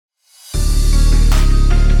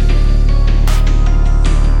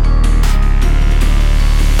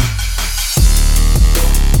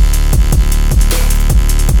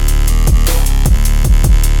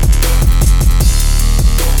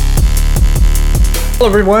Hello,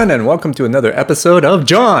 everyone, and welcome to another episode of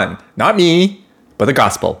John. Not me, but the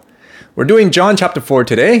gospel. We're doing John chapter 4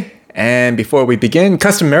 today, and before we begin,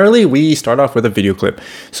 customarily, we start off with a video clip.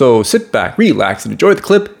 So sit back, relax, and enjoy the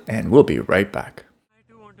clip, and we'll be right back. I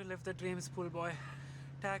do want to live the dream, school boy.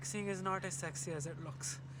 Taxiing is not as sexy as it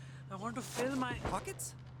looks. I want to fill my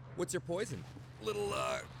Pockets? What's your poison? Little,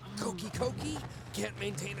 cokey? Can't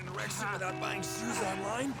maintain an erection without buying shoes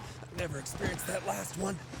online? I've never experienced that last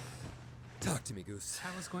one. Talk to me, Goose.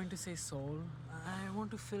 I was going to say soul. I want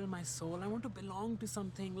to fill my soul. I want to belong to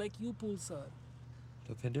something like you, Pool Sir.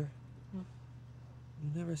 Dopinder? You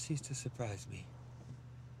never cease to surprise me.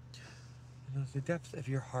 You know, the depth of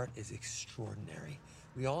your heart is extraordinary.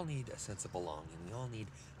 We all need a sense of belonging. We all need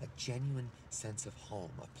a genuine sense of home,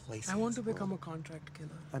 a place I in want this to become a world. contract killer.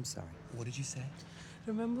 I'm sorry. What did you say?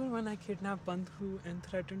 Remember when I kidnapped Bandhu and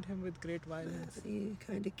threatened him with great violence? You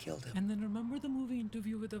kind of killed him. And then remember the movie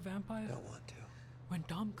Interview with a Vampire? Don't want to. When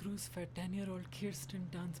Tom Cruise fed 10-year-old Kirsten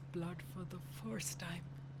Dunst's blood for the first time,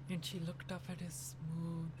 and she looked up at his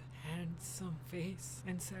smooth, handsome face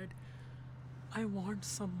and said, I want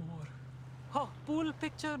some more. Oh, Pool,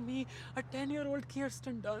 picture me, a 10-year-old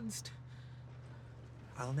Kirsten Dunst.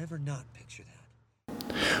 I'll never not picture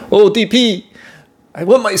that. Oh, DP, I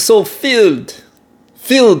want my soul filled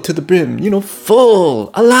to the brim,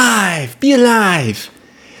 full, alive, be alive.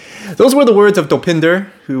 Those were the words of Dopinder,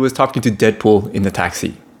 who was talking to Deadpool in the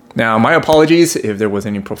taxi. Now, my apologies if there was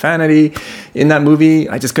any profanity in that movie.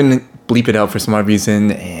 I just couldn't bleep it out for some odd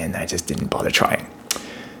reason, and I just didn't bother trying.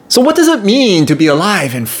 So what does it mean to be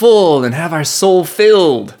alive and full and have our soul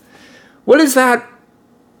filled? What does that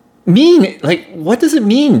mean? What does it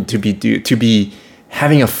mean to be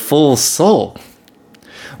having a full soul?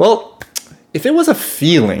 Well, if it was a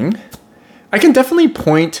feeling, I can definitely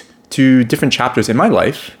point to different chapters in my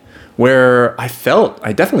life where I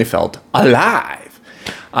definitely felt alive.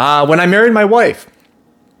 When I married my wife,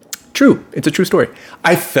 true, it's a true story.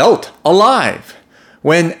 I felt alive.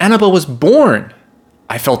 When Annabelle was born,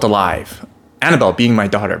 I felt alive. Annabelle being my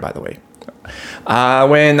daughter, by the way.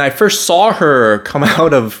 When I first saw her come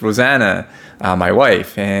out of Rosanna, my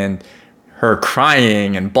wife, and her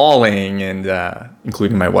crying and bawling, and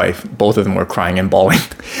including my wife, both of them were crying and bawling.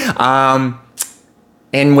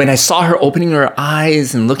 And when I saw her opening her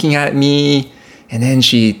eyes and looking at me, and then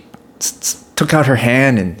she took out her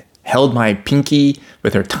hand and held my pinky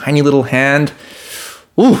with her tiny little hand,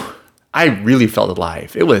 I really felt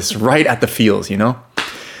alive. It was right at the feels,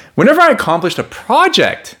 Whenever I accomplished a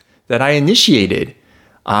project that I initiated,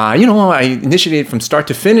 I initiated from start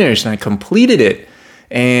to finish, and I completed it,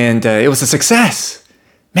 and it was a success.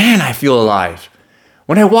 Man, I feel alive.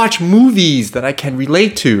 When I watch movies that I can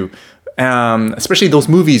relate to, especially those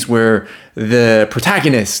movies where the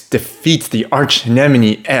protagonist defeats the arch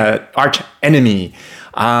enemy,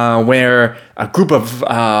 where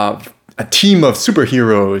a team of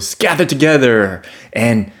superheroes gather together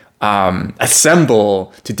and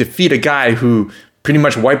assemble to defeat a guy who pretty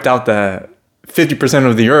much wiped out the 50%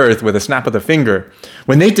 of the earth with a snap of the finger.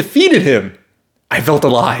 When they defeated him, I felt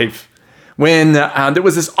alive. When there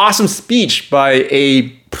was this awesome speech by a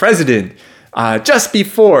president just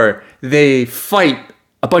before they fight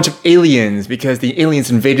a bunch of aliens because the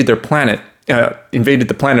aliens invaded the planet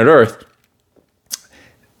Earth,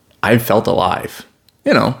 I felt alive.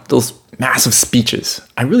 Those massive speeches.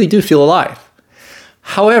 I really do feel alive.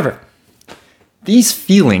 However, these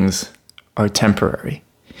feelings are temporary.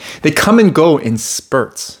 They come and go in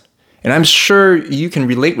spurts. And I'm sure you can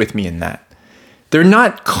relate with me in that. They're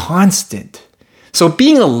not constant. So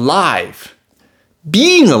being alive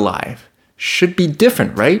should be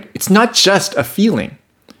different, right? It's not just a feeling.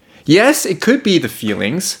 Yes, it could be the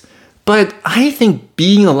feelings, but I think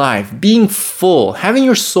being alive, being full, having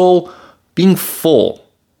your soul being full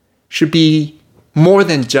should be more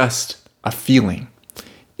than just a feeling.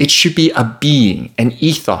 It should be a being, an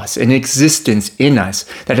ethos, an existence in us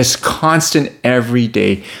that is constant every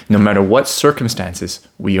day, no matter what circumstances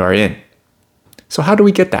we are in. So how do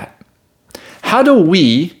we get that? How do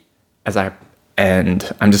we,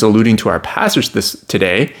 and I'm just alluding to our passage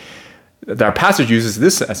today, our passage uses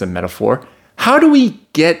this as a metaphor. How do we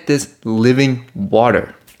get this living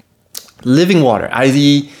water? Living water,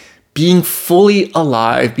 i.e., being fully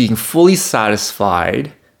alive, being fully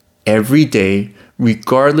satisfied every day,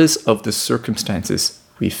 regardless of the circumstances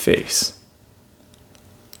we face.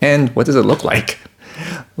 And what does it look like?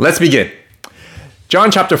 Let's begin.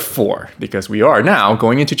 John chapter 4, because we are now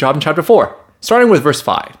going into John chapter 4, starting with verse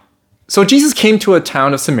 5. So Jesus came to a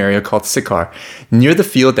town of Samaria called Sychar, near the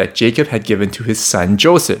field that Jacob had given to his son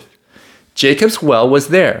Joseph. Jacob's well was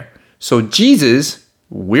there. So Jesus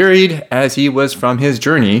wearied as he was from his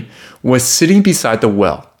journey, was sitting beside the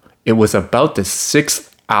well. It was about the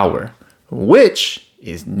 6th hour, which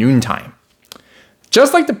is noontime.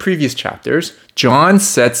 Just like the previous chapters, John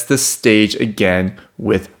sets the stage again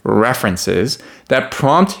with references that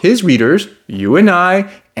prompt his readers, you and I,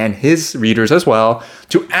 and his readers as well,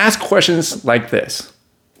 to ask questions like this.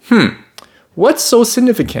 What's so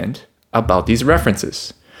significant about these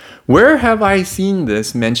references? Where have I seen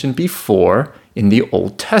this mentioned before in the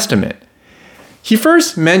Old Testament? He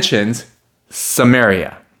first mentions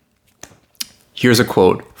Samaria. Here's a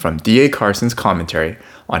quote from D.A. Carson's commentary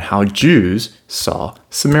on how Jews saw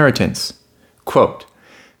Samaritans. Quote,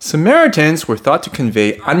 Samaritans were thought to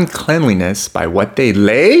convey uncleanliness by what they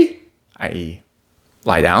lay, i.e.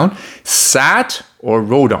 lie down, sat, or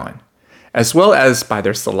rode on, as well as by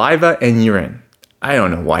their saliva and urine. I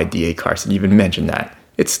don't know why D.A. Carson even mentioned that.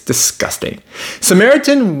 It's disgusting.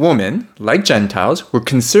 Samaritan women, like Gentiles, were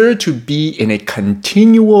considered to be in a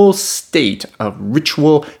continual state of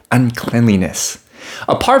ritual uncleanliness.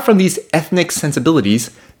 Apart from these ethnic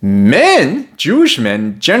sensibilities, men, Jewish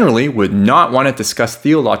men, generally would not want to discuss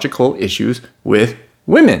theological issues with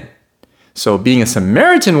women. So being a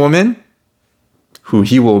Samaritan woman, who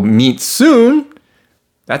he will meet soon,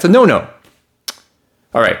 that's a no-no.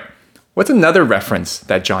 All right, what's another reference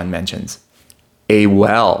that John mentions? A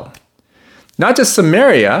well. Not just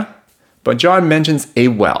Samaria, but John mentions a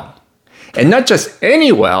well. And not just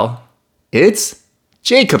any well, it's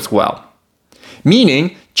Jacob's well.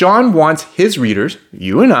 Meaning, John wants his readers,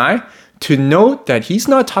 you and I, to note that he's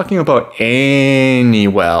not talking about any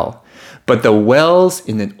well, but the wells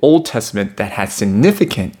in the Old Testament that had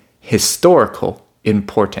significant historical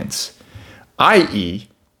importance, i.e.,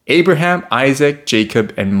 Abraham, Isaac,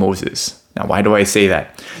 Jacob, and Moses. Now, why do I say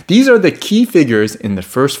that? These are the key figures in the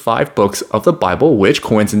first 5 books of the Bible, which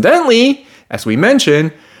coincidentally, as we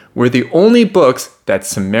mentioned, were the only books that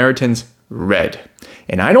Samaritans read.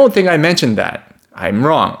 And I don't think I mentioned that. I'm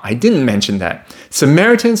wrong. I didn't mention that.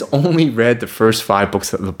 Samaritans only read the first 5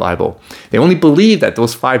 books of the Bible. They only believed that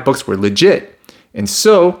those 5 books were legit. And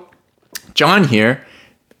so, John here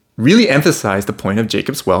really emphasized the point of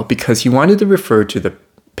Jacob's well because he wanted to refer to the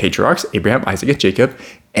patriarchs, Abraham, Isaac, and Jacob,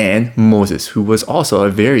 and Moses, who was also a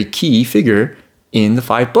very key figure in the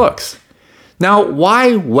 5 books. Now,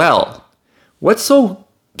 why well? What's so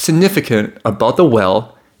significant about the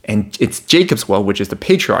well? And it's Jacob's well, which is the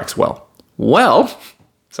patriarch's well. Well,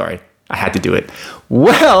 sorry, I had to do it.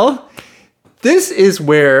 Well, this is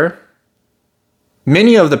where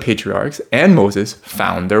many of the patriarchs and Moses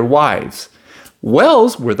found their wives.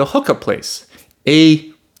 Wells were the hookup place,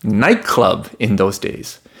 a nightclub in those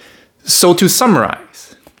days. So to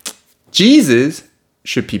summarize, Jesus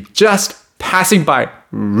should be just passing by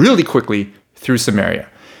really quickly through Samaria,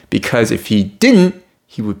 because if he didn't,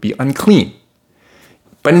 he would be unclean.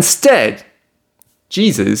 But instead,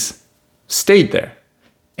 Jesus stayed there.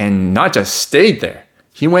 And not just stayed there,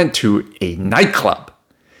 he went to a nightclub.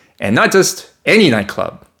 And not just any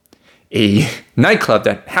nightclub, a nightclub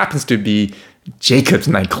that happens to be Jacob's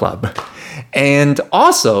nightclub. And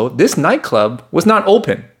also, this nightclub was not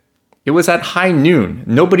open. It was at high noon.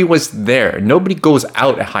 Nobody was there. Nobody goes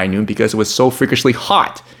out at high noon because it was so freakishly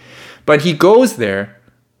hot. But he goes there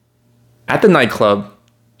at the nightclub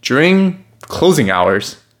during closing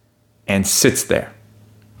hours and sits there.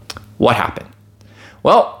 What happened?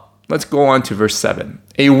 Well, let's go on to verse 7.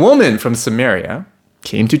 A woman from Samaria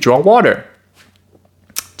came to draw water.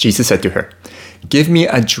 Jesus said to her, "Give me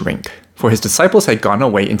a drink," for his disciples had gone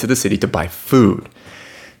away into the city to buy food.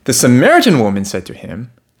 The Samaritan woman said to him,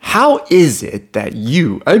 "How is it that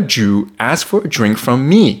you, a Jew, ask for a drink from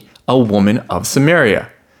me, a woman of Samaria?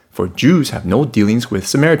 For Jews have no dealings with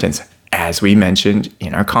Samaritans," as we mentioned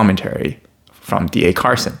in our commentary from D.A.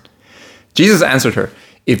 Carson. Jesus answered her,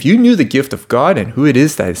 "If you knew the gift of God and who it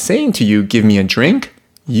is that is saying to you, 'Give me a drink,'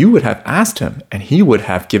 you would have asked him, and he would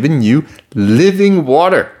have given you living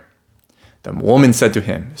water." The woman said to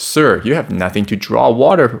him, "Sir, you have nothing to draw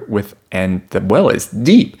water with, and the well is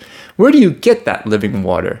deep. Where do you get that living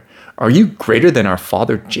water? Are you greater than our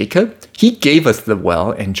father Jacob? He gave us the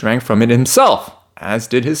well and drank from it himself, as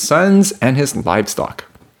did his sons and his livestock."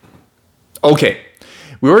 Okay,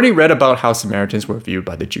 we already read about how Samaritans were viewed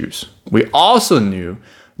by the Jews. We also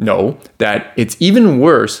know that it's even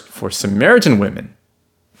worse for Samaritan women,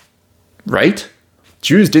 right?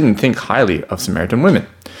 Jews didn't think highly of Samaritan women.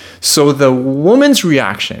 So the woman's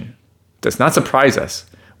reaction does not surprise us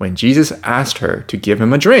when Jesus asked her to give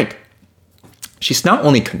him a drink. She's not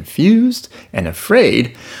only confused and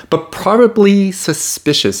afraid, but probably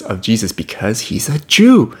suspicious of Jesus because he's a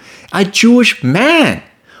Jew, a Jewish man.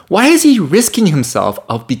 Why is he risking himself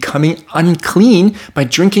of becoming unclean by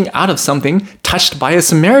drinking out of something touched by a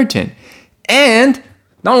Samaritan? And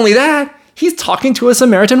not only that, he's talking to a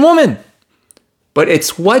Samaritan woman. But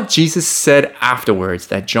it's what Jesus said afterwards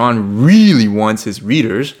that John really wants his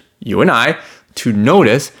readers, you and I, to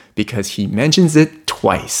notice because he mentions it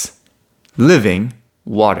twice. Living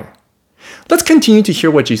water. Let's continue to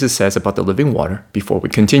hear what Jesus says about the living water before we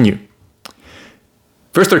continue.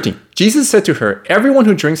 Verse 13, Jesus said to her, everyone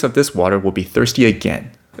who drinks of this water will be thirsty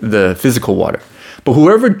again, the physical water. But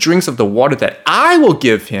whoever drinks of the water that I will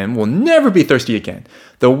give him will never be thirsty again.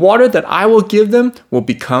 The water that I will give them will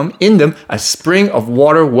become in them a spring of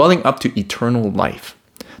water welling up to eternal life.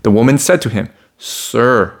 The woman said to him,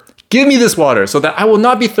 Sir, give me this water so that I will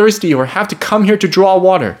not be thirsty or have to come here to draw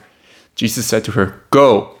water. Jesus said to her,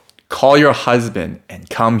 Go, call your husband and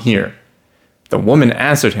come here. The woman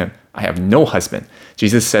answered him, I have no husband.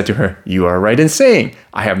 Jesus said to her, You are right in saying,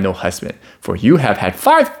 I have no husband, for you have had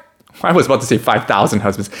 5,000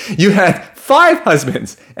 husbands. You had 5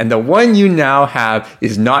 husbands, and the one you now have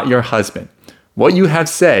is not your husband. What you have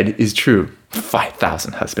said is true.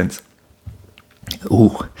 5,000 husbands.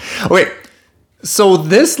 Ooh. Okay, so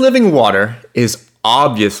this living water is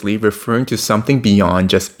obviously referring to something beyond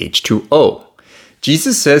just H2O.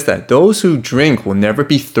 Jesus says that those who drink will never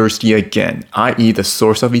be thirsty again, i.e. the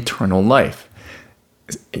source of eternal life.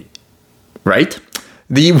 Right?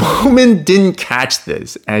 The woman didn't catch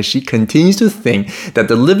this as she continues to think that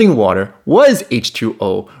the living water was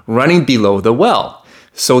H2O running below the well.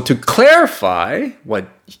 So to clarify what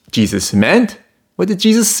Jesus meant, what did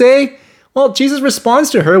Jesus say? Well, Jesus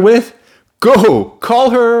responds to her with, Go,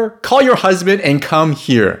 call your husband and come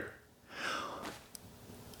here.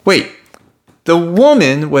 Wait. The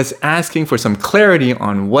woman was asking for some clarity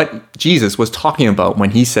on what Jesus was talking about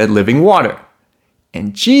when he said living water.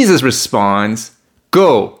 And Jesus responds,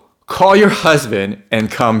 Go, call your husband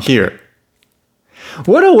and come here.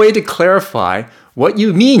 What a way to clarify what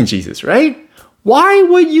you mean, Jesus, right? Why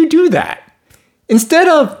would you do that? Instead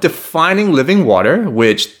of defining living water,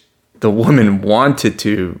 which the woman wanted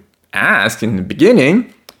to ask in the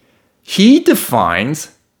beginning, he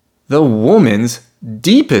defines the woman's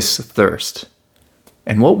deepest thirst.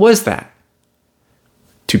 And what was that?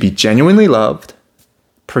 To be genuinely loved,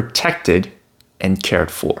 protected, and cared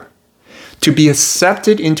for. To be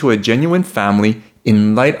accepted into a genuine family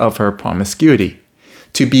in light of her promiscuity.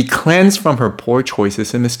 To be cleansed from her poor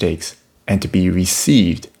choices and mistakes, and to be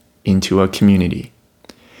received into a community.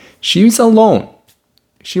 She's alone.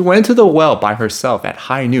 She went to the well by herself at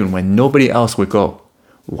high noon when nobody else would go.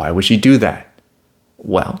 Why would she do that?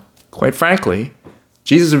 Well, quite frankly,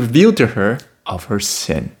 Jesus revealed to her of her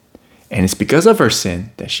sin. And it's because of her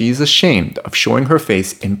sin that she is ashamed of showing her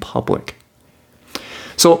face in public.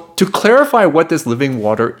 So to clarify what this living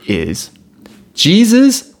water is,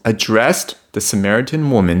 Jesus addressed the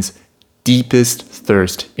Samaritan woman's deepest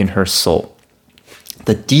thirst in her soul.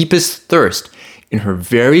 The deepest thirst in her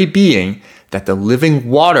very being that the living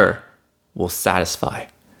water will satisfy.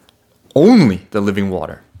 Only the living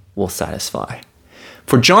water will satisfy.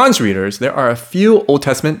 For John's readers, there are a few Old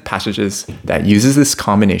Testament passages that uses this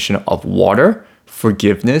combination of water,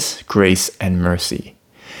 forgiveness, grace, and mercy.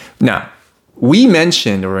 Now, we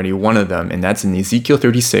mentioned already one of them, and that's in Ezekiel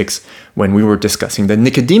 36 when we were discussing the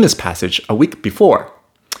Nicodemus passage a week before,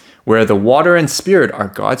 where the water and spirit are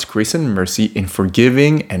God's grace and mercy in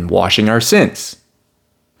forgiving and washing our sins.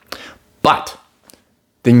 But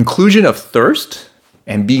the inclusion of thirst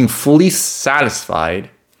and being fully satisfied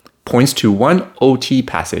points to one OT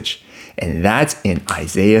passage, and that's in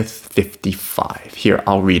Isaiah 55. Here,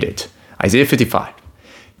 I'll read it. Isaiah 55.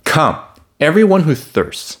 Come, everyone who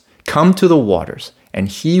thirsts, come to the waters, and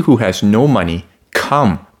he who has no money,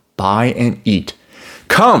 come, buy and eat.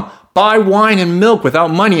 Come, buy wine and milk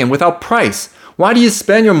without money and without price. Why do you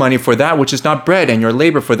spend your money for that which is not bread and your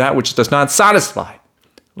labor for that which does not satisfy?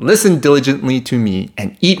 Listen diligently to me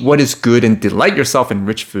and eat what is good and delight yourself in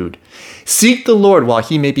rich food. Seek the Lord while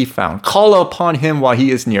he may be found. Call upon him while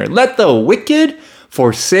he is near. Let the wicked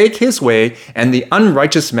forsake his way and the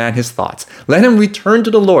unrighteous man his thoughts. Let him return to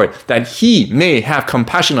the Lord that he may have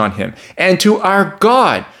compassion on him and to our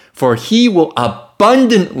God, for he will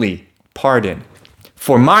abundantly pardon.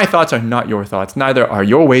 For my thoughts are not your thoughts, neither are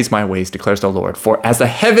your ways my ways, declares the Lord. For as the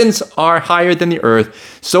heavens are higher than the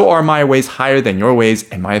earth, so are my ways higher than your ways,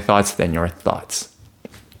 and my thoughts than your thoughts.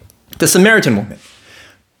 The Samaritan woman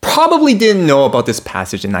probably didn't know about this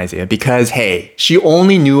passage in Isaiah because, hey, she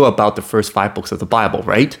only knew about the first 5 books of the Bible,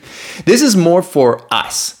 right? This is more for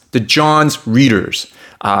us, the John's readers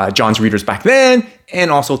back then, and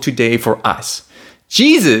also today for us.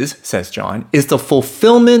 Jesus, says John, is the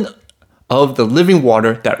fulfillment of the living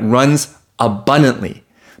water that runs abundantly,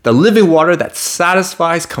 the living water that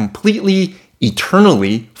satisfies completely,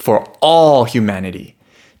 eternally for all humanity.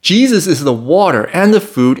 Jesus is the water and the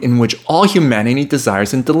food in which all humanity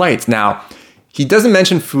desires and delights. Now, he doesn't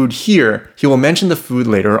mention food here. He will mention the food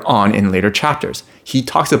later on in later chapters. He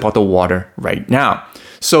talks about the water right now.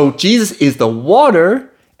 So Jesus is the water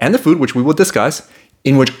and the food, which we will discuss,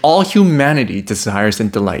 in which all humanity desires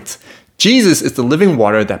and delights. Jesus is the living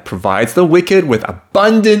water that provides the wicked with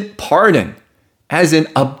abundant pardon, as in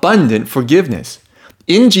abundant forgiveness.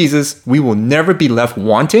 In Jesus, we will never be left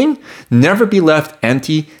wanting, never be left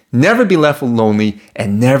empty, never be left lonely,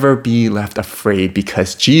 and never be left afraid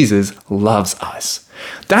because Jesus loves us.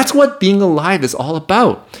 That's what being alive is all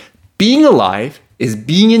about. Being alive is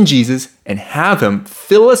being in Jesus and have him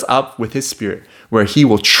fill us up with his Spirit, where he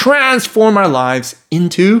will transform our lives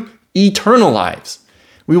into eternal lives.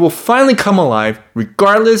 We will finally come alive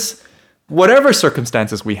regardless whatever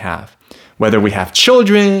circumstances we have, whether we have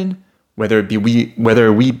children,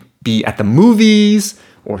 whether we be at the movies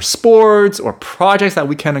or sports or projects that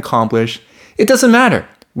we can accomplish. It doesn't matter.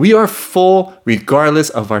 We are full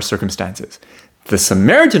regardless of our circumstances. The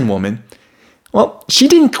Samaritan woman, well, she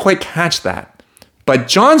didn't quite catch that. But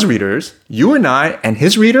John's readers, you and I and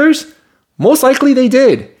his readers, most likely they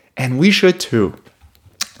did. And we should too.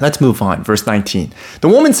 Let's move on. Verse 19. The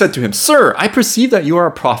woman said to him, "Sir, I perceive that you are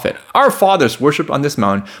a prophet. Our fathers worshipped on this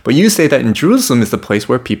mountain, but you say that in Jerusalem is the place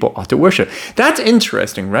where people ought to worship." That's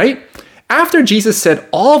interesting, right? After Jesus said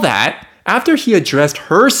all that, after he addressed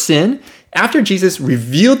her sin, after Jesus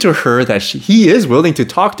revealed to her that he is willing to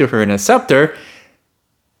talk to her and accept her,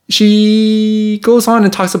 she goes on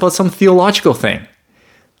and talks about some theological thing.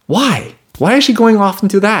 Why? Why is she going off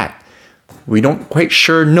into that? We don't quite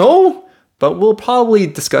sure know, but we'll probably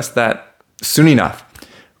discuss that soon enough.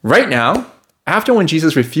 Right now, after when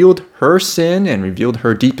Jesus revealed her sin and revealed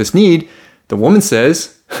her deepest need, the woman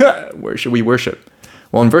says, "Where should we worship?"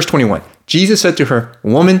 Well, in verse 21, Jesus said to her,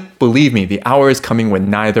 "Woman, believe me, the hour is coming when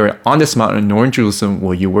neither on this mountain nor in Jerusalem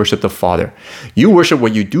will you worship the Father. You worship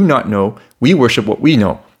what you do not know. We worship what we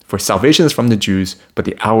know. For salvation is from the Jews, but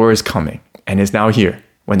the hour is coming and is now here,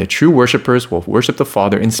 when the true worshipers will worship the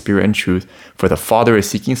Father in spirit and truth, for the Father is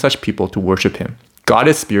seeking such people to worship him. God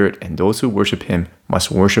is spirit, and those who worship him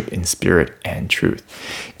must worship in spirit and truth."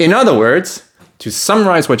 In other words, to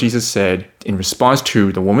summarize what Jesus said in response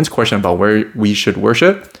to the woman's question about where we should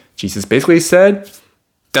worship, Jesus basically said,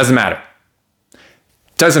 doesn't matter.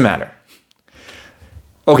 Doesn't matter.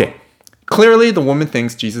 Okay, clearly the woman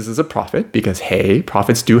thinks Jesus is a prophet because, hey,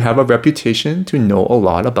 prophets do have a reputation to know a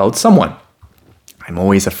lot about someone. I'm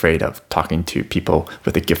always afraid of talking to people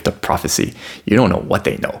with the gift of prophecy. You don't know what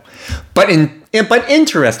they know. But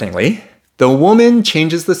interestingly, the woman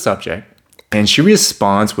changes the subject and she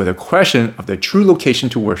responds with a question of the true location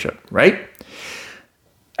to worship, right?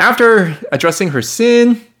 After addressing her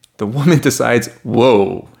sin, the woman decides,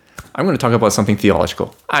 whoa, I'm going to talk about something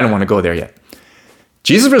theological. I don't want to go there yet.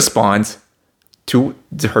 Jesus responds to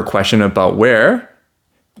her question about where.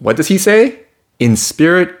 What does he say? In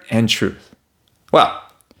spirit and truth. Well,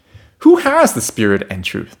 who has the spirit and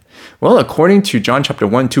truth? Well, according to John chapter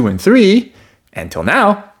 1, 2, and 3, until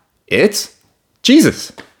now, it's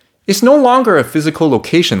Jesus. It's no longer a physical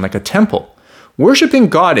location like a temple. Worshipping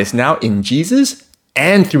God is now in Jesus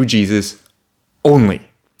and through Jesus only.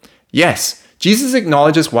 Yes, Jesus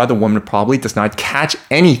acknowledges why the woman probably does not catch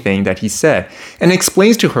anything that he said and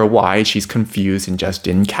explains to her why she's confused and just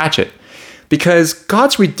didn't catch it. Because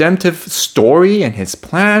God's redemptive story and his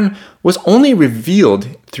plan was only revealed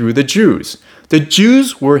through the Jews. The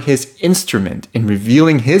Jews were his instrument in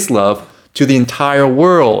revealing his love to the entire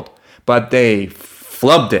world, but they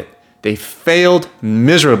flubbed it. They failed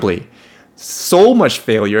miserably. So much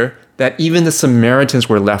failure that even the Samaritans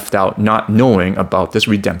were left out not knowing about this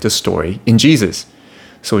redemptive story in Jesus.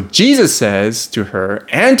 So Jesus says to her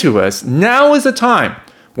and to us, now is the time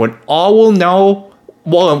when all will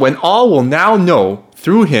now know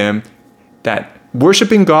through him that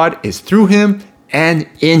worshiping God is through him and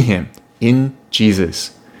in him, in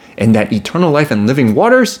Jesus. And that eternal life and living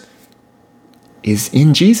waters is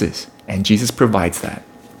in Jesus. And Jesus provides that.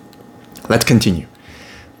 Let's continue.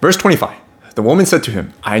 Verse 25. The woman said to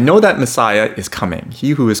him, "I know that Messiah is coming,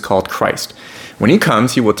 he who is called Christ. When he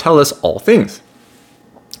comes, he will tell us all things."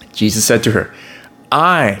 Jesus said to her,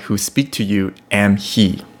 "I who speak to you am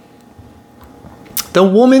he." The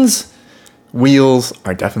woman's wheels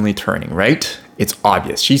are definitely turning, right? It's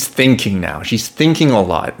obvious. She's thinking now. She's thinking a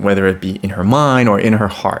lot, whether it be in her mind or in her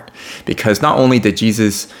heart. Because not only did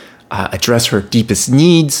Jesus address her deepest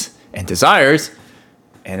needs and desires,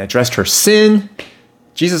 and addressed her sin,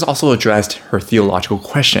 Jesus also addressed her theological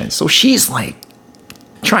questions. So she's like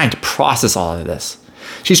trying to process all of this.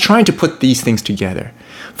 She's trying to put these things together.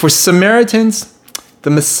 For Samaritans, the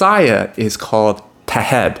Messiah is called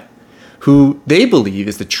Taheb, who they believe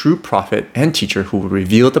is the true prophet and teacher who will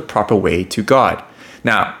reveal the proper way to God.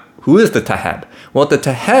 Now, who is the Taheb? Well, the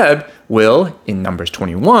Taheb will, in Numbers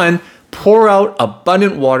 21, pour out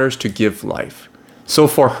abundant waters to give life. So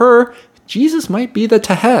for her, Jesus might be the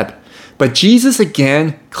Taheb. But Jesus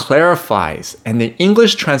again clarifies, and the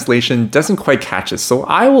English translation doesn't quite catch it. So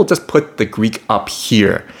I will just put the Greek up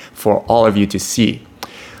here for all of you to see.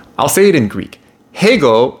 I'll say it in Greek.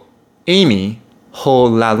 Hego, Amy, ho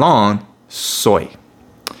lalon, soy.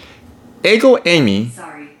 Ego, Amy.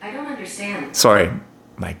 Sorry, I don't understand. Sorry,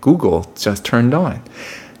 my Google just turned on.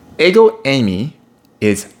 Ego, Amy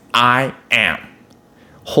is I am.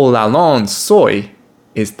 Ho lalon, soy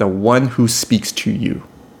is the one who speaks to you.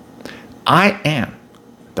 I am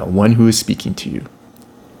the one who is speaking to you.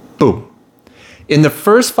 Boom. In the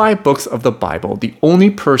first 5 books of the Bible, the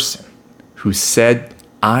only person who said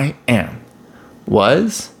I am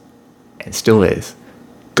was, and still is,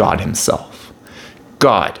 God himself.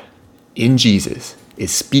 God, in Jesus,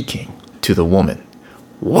 is speaking to the woman.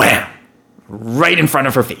 Wham! Right in front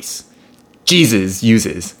of her face. Jesus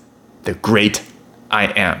uses the great I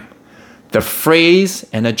am. The phrase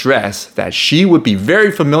and address that she would be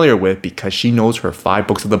very familiar with because she knows her 5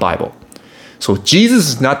 books of the Bible. So Jesus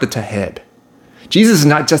is not the Taheb. Jesus is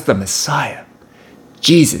not just the Messiah.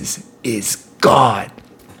 Jesus is God.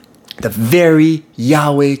 The very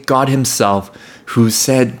Yahweh God himself who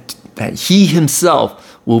said that he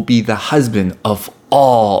himself will be the husband of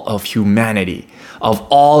all of humanity, of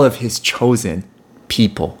all of his chosen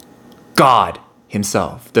people. God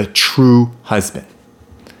himself, the true husband.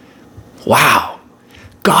 Wow,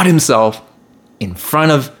 God himself in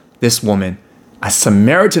front of this woman, a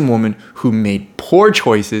Samaritan woman who made poor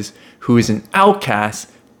choices, who is an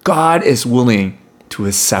outcast. God is willing to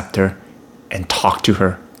accept her and talk to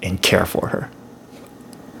her and care for her.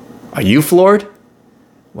 Are you floored?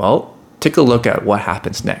 Well, take a look at what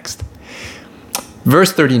happens next.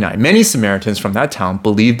 Verse 39, many Samaritans from that town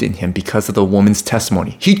believed in him because of the woman's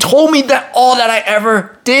testimony. He told me that all that I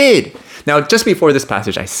ever did. Now, just before this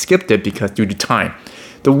passage, I skipped it because due to time.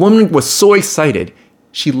 The woman was so excited,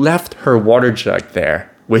 she left her water jug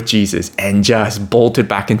there with Jesus and just bolted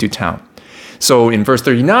back into town. So in verse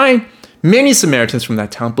 39, many Samaritans from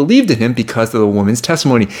that town believed in him because of the woman's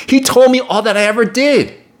testimony. He told me all that I ever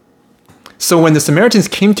did. So when the Samaritans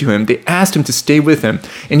came to him, they asked him to stay with them,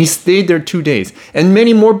 and he stayed there 2 days. And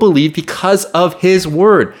many more believed because of his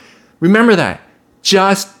word. Remember that.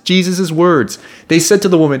 Just Jesus' words. They said to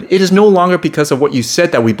the woman, it is no longer because of what you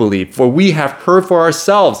said that we believe, for we have heard for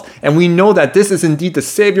ourselves, and we know that this is indeed the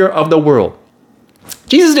Savior of the world.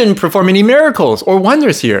 Jesus didn't perform any miracles or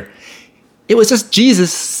wonders here. It was just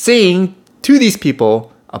Jesus saying to these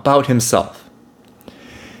people about himself.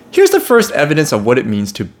 Here's the first evidence of what it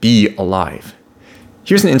means to be alive.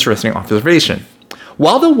 Here's an interesting observation.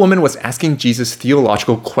 While the woman was asking Jesus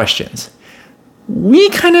theological questions, we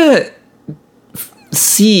kind of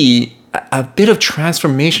see a bit of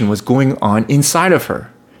transformation was going on inside of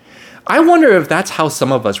her. I wonder if that's how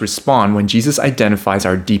some of us respond when Jesus identifies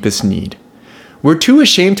our deepest need. We're too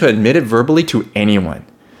ashamed to admit it verbally to anyone.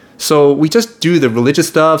 So we just do the religious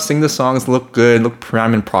stuff, sing the songs, look good, look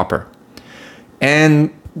prim and proper.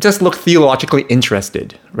 And just look theologically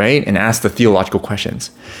interested, right? And ask the theological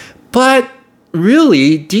questions. But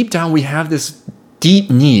really, deep down, we have this deep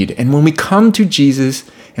need. And when we come to Jesus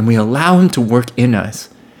and we allow him to work in us,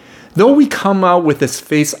 though we come out with this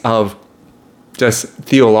face of just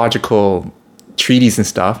theological treaties and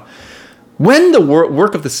stuff, when the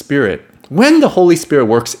work of the Spirit, when the Holy Spirit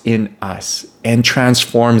works in us and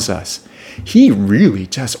transforms us, he really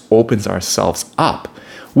just opens ourselves up.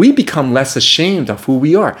 We become less ashamed of who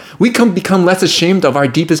we are. We become less ashamed of our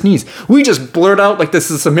deepest needs. We just blurt out like this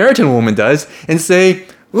Samaritan woman does and say,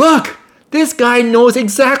 look, this guy knows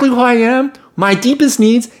exactly who I am, my deepest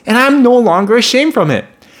needs, and I'm no longer ashamed from it.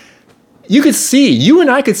 You and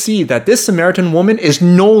I could see that this Samaritan woman is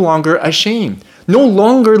no longer ashamed, no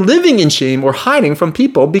longer living in shame or hiding from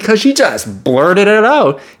people because she just blurted it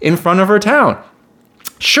out in front of her town.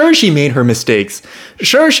 Sure, she made her mistakes.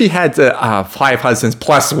 Sure, she had 5 husbands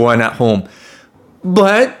plus 1 at home.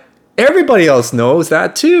 But everybody else knows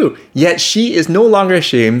that too. Yet she is no longer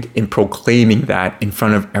ashamed in proclaiming that in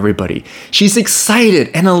front of everybody. She's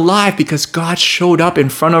excited and alive because God showed up in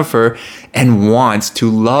front of her and wants to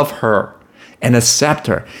love her and accept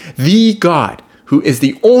her. The God who is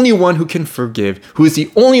the only one who can forgive, who is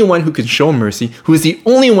the only one who can show mercy, who is the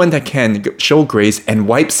only one that can show grace and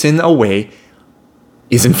wipe sin away,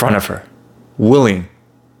 is in front of her, willing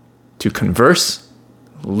to converse,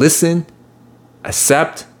 listen,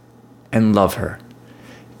 accept, and love her.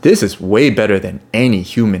 This is way better than any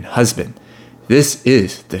human husband. This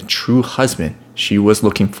is the true husband she was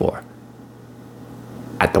looking for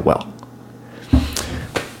at the well.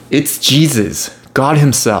 It's Jesus, God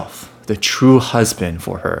himself, the true husband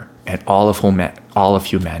for her and all of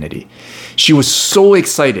humanity. She was so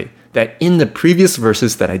excited that in the previous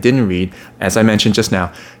verses that I didn't read, as I mentioned just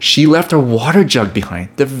now, she left her water jug behind,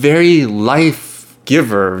 the very life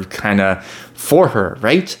giver kind of for her,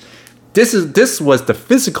 right? This was the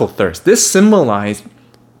physical thirst. This symbolizes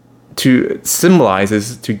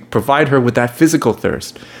to provide her with that physical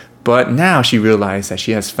thirst. But now she realized that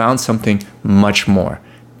she has found something much more.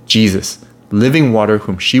 Jesus, living water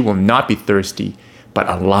whom she will not be thirsty, but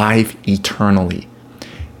alive eternally.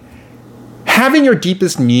 Having your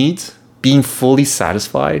deepest needs being fully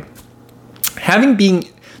satisfied,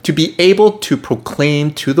 to be able to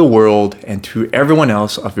proclaim to the world and to everyone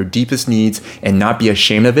else of your deepest needs and not be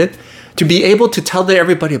ashamed of it, to be able to tell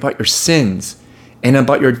everybody about your sins and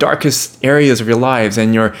about your darkest areas of your lives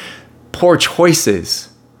and your poor choices,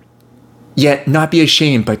 yet not be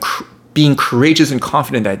ashamed by being courageous and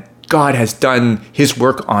confident that God has done his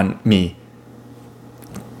work on me.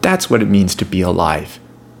 That's what it means to be alive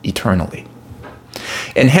eternally.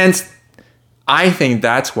 And hence, I think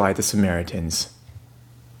that's why the Samaritans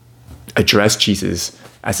addressed Jesus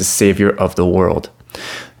as the Savior of the world.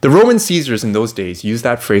 The Roman Caesars in those days used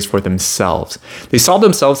that phrase for themselves. They saw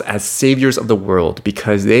themselves as saviors of the world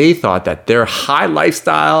because they thought that their high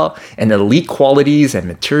lifestyle and elite qualities and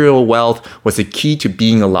material wealth was the key to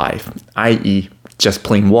being alive, i.e., just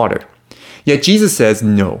plain water. Yet Jesus says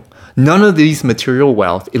no. None of these material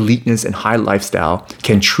wealth, eliteness, and high lifestyle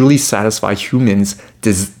can truly satisfy humans'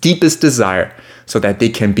 deepest desire so that they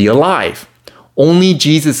can be alive. Only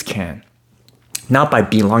Jesus can. Not by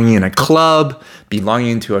belonging in a club,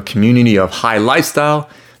 belonging to a community of high lifestyle.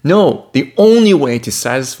 No, the only way to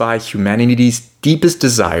satisfy humanity's deepest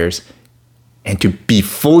desires and to be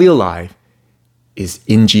fully alive is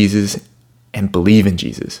in Jesus and believe in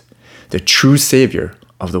Jesus, the true Savior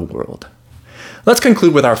of the world. Let's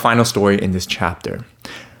conclude with our final story in this chapter.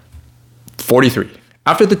 43.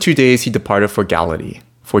 After the 2 days, he departed for Galilee,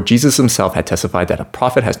 for Jesus himself had testified that a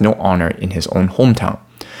prophet has no honor in his own hometown.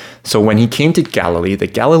 So when he came to Galilee, the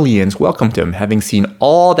Galileans welcomed him, having seen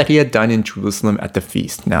all that he had done in Jerusalem at the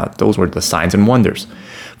feast. Now, those were the signs and wonders,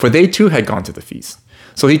 for they too had gone to the feast.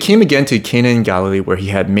 So he came again to Cana in Galilee, where he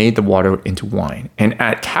had made the water into wine. And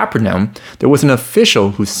at Capernaum, there was an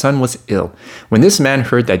official whose son was ill. When this man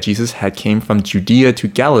heard that Jesus had came from Judea to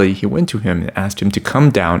Galilee, he went to him and asked him to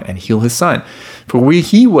come down and heal his son, for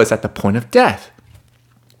he was at the point of death.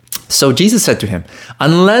 So Jesus said to him,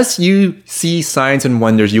 unless you see signs and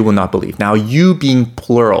wonders, you will not believe. Now, you being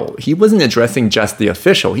plural, he wasn't addressing just the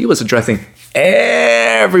official. He was addressing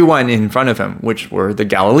everyone in front of him, which were the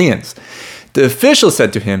Galileans. The official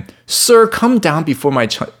said to him, Sir, come down before my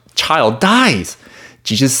child dies.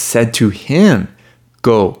 Jesus said to him,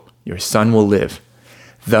 go, your son will live.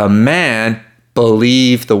 The man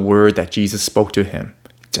believed the word that Jesus spoke to him,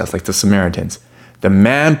 just like the Samaritans. The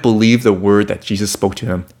man believed the word that Jesus spoke to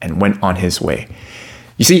him and went on his way.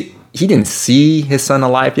 You see, he didn't see his son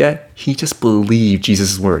alive yet. He just believed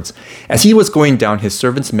Jesus' words. As he was going down, his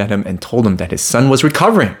servants met him and told him that his son was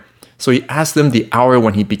recovering. So he asked them the hour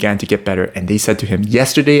when he began to get better, and they said to him,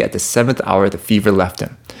 yesterday at the 7th hour, the fever left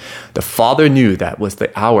him. The father knew that was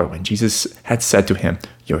the hour when Jesus had said to him,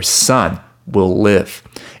 your son will live.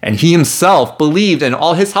 And he himself believed in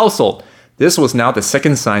all his household. This was now the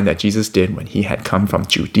second sign that Jesus did when he had come from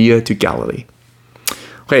Judea to Galilee.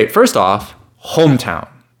 Okay, first off, hometown.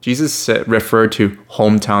 Jesus referred to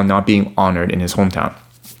hometown not being honored in his hometown.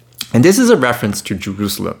 And this is a reference to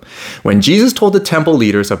Jerusalem. When Jesus told the temple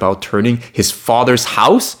leaders about turning his father's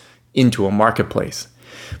house into a marketplace,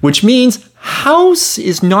 which means house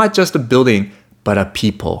is not just a building, but a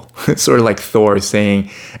people. It's sort of like Thor saying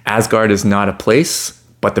Asgard is not a place,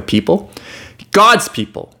 but the people. God's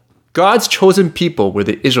people. God's chosen people were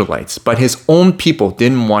the Israelites, but his own people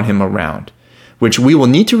didn't want him around, which we will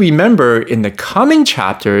need to remember in the coming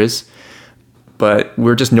chapters, but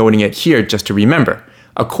we're just noting it here just to remember.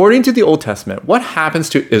 According to the Old Testament, what happens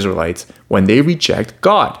to Israelites when they reject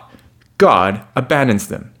God? God abandons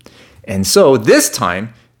them. And so this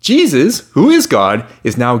time, Jesus, who is God,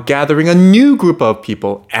 is now gathering a new group of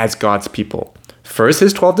people as God's people. First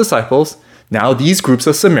his 12 disciples, Now, these groups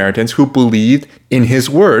of Samaritans who believed in his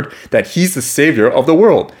word that he's the savior of the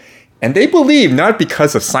world. And they believe not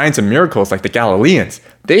because of signs and miracles like the Galileans.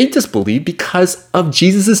 They just believe because of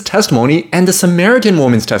Jesus' testimony and the Samaritan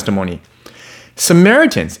woman's testimony.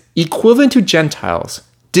 Samaritans, equivalent to Gentiles,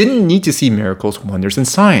 didn't need to see miracles, wonders, and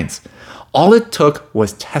signs. All it took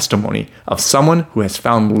was testimony of someone who has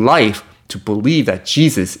found life to believe that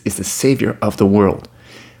Jesus is the Savior of the world.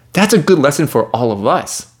 That's a good lesson for all of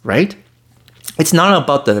us, right? It's not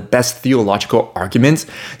about the best theological arguments.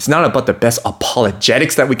 It's not about the best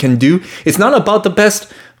apologetics that we can do. It's not about the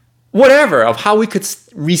best whatever of how we could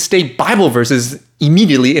restate Bible verses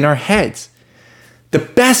immediately in our heads. The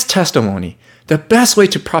best testimony, the best way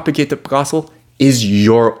to propagate the gospel is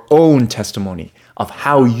your own testimony of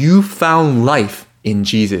how you found life in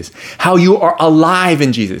Jesus, how you are alive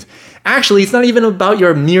in Jesus. Actually, it's not even about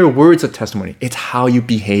your mere words of testimony. It's how you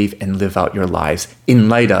behave and live out your lives in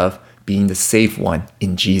light of being the saved one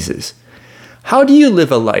in Jesus. How do you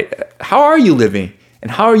live a life? How are you living? And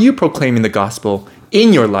how are you proclaiming the gospel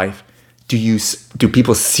in your life? Do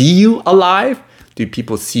people see you alive? Do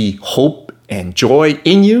people see hope and joy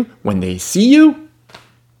in you when they see you?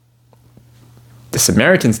 The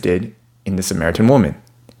Samaritans did in the Samaritan woman,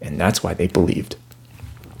 and that's why they believed.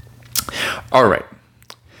 All right.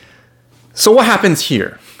 So what happens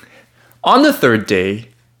here? On the third day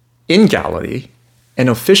in Galilee, an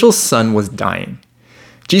official's son was dying.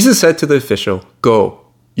 Jesus said to the official, "Go,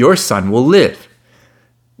 your son will live."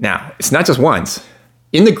 Now, it's not just once.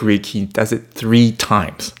 In the Greek, he does it 3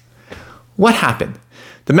 times. What happened?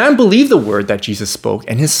 The man believed the word that Jesus spoke,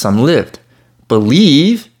 and his son lived.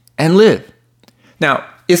 Believe and live. Now,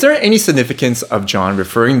 is there any significance of John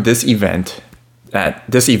referring that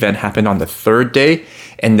this event happened on the third day,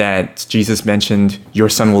 and that Jesus mentioned, "Your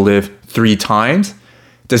son will live" 3 times?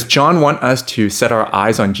 Does John want us to set our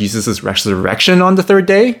eyes on Jesus' resurrection on the third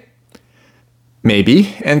day?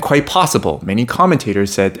 Maybe, and quite possible. Many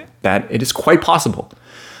commentators said that it is quite possible.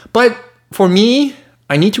 But for me,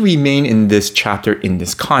 I need to remain in this chapter in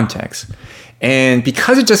this context. And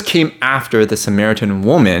because it just came after the Samaritan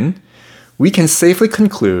woman, we can safely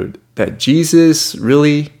conclude that Jesus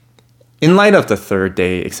really, in light of the third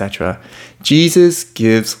day, etc., Jesus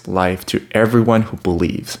gives life to everyone who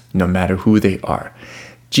believes, no matter who they are.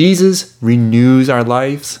 Jesus renews our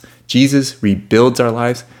lives. Jesus rebuilds our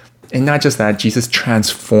lives. And not just that, Jesus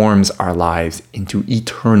transforms our lives into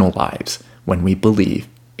eternal lives when we believe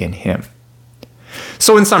in him.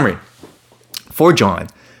 So in summary, for John,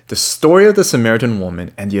 the story of the Samaritan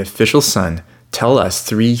woman and the official son tell us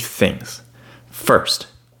 3 things. First,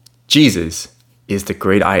 Jesus is the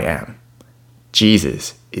great I am.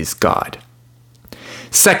 Jesus is God.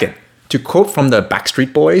 Second, to quote from the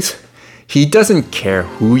Backstreet Boys, he doesn't care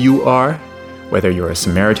who you are, whether you're a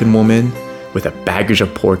Samaritan woman with a baggage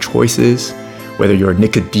of poor choices, whether you're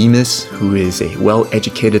Nicodemus, who is a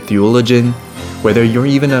well-educated theologian, whether you're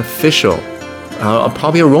even an official,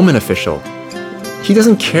 probably a Roman official. He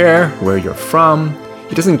doesn't care where you're from.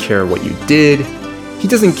 He doesn't care what you did. He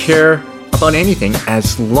doesn't care about anything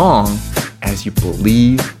as long as you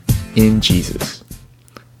believe in Jesus.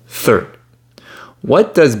 Third,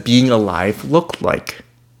 what does being alive look like?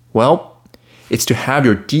 Well, it's to have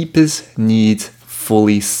your deepest needs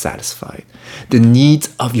fully satisfied. The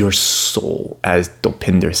needs of your soul, as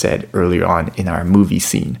Dopinder said earlier on in our movie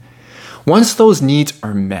scene. Once those needs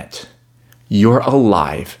are met, you're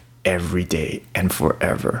alive every day and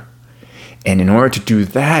forever. And in order to do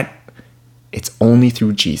that, it's only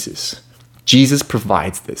through Jesus. Jesus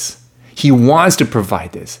provides this. He wants to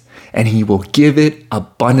provide this, and he will give it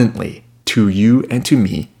abundantly to you and to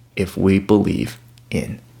me if we believe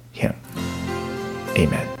in him.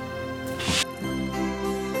 Amen.